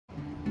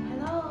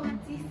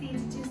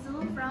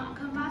from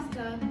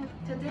OCAMaster.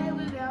 Today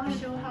we will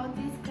show how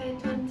this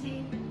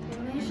K20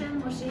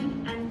 lamination machine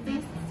and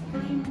this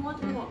screen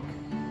mode work.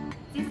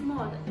 This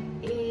mode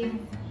is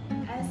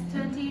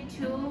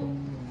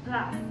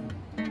S22Plus.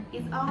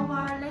 It's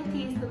our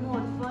latest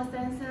mode for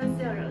sensor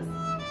series.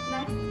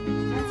 Next,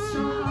 let's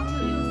show how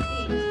to use it.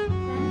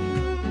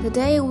 Thank you.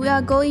 Today we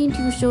are going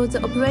to show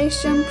the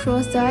operation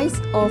process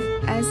of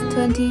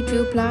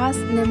S22Plus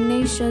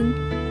lamination.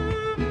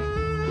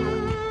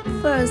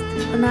 First,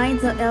 align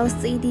the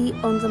LCD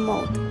on the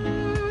mode.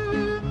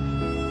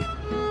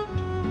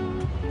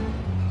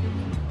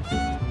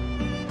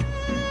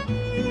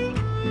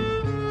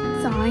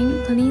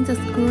 Then, clean the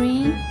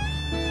screen.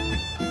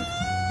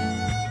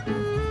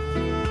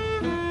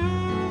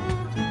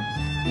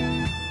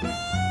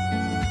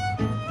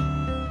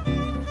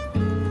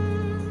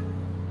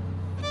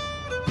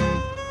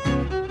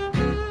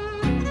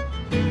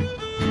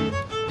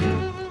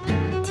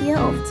 Tear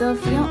off the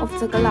film of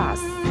the glass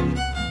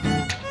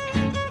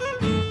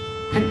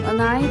and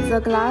align the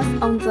glass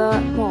on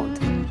the mold.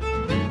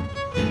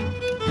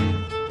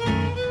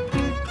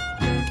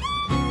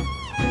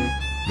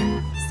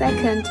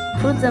 Second,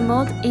 put the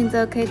mold in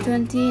the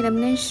K20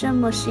 lamination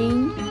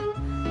machine.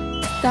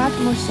 Start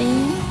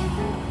machine.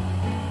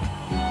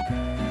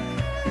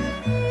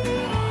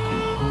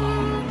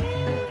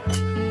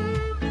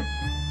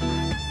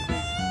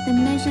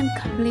 Lamination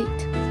complete.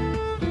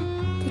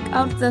 Take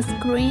out the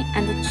screen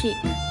and the chip.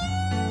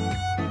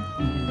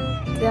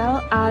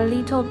 There are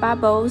little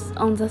bubbles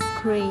on the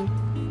screen.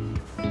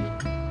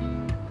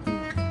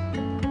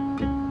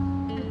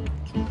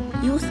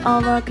 Use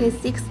our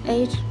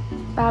K6H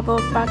bubble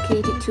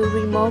bucket to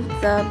remove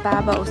the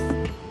bubbles.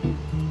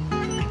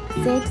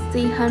 Set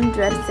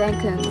 300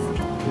 seconds.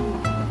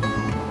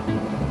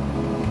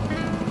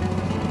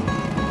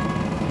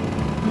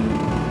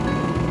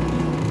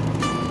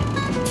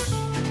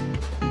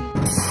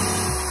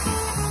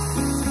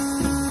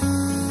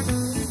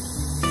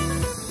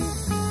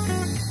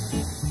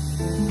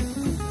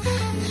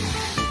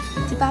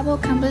 The bubble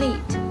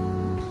complete.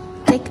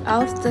 Take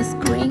out the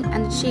screen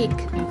and check.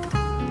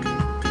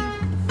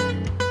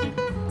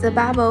 The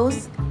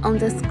bubbles on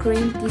the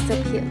screen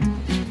disappeared.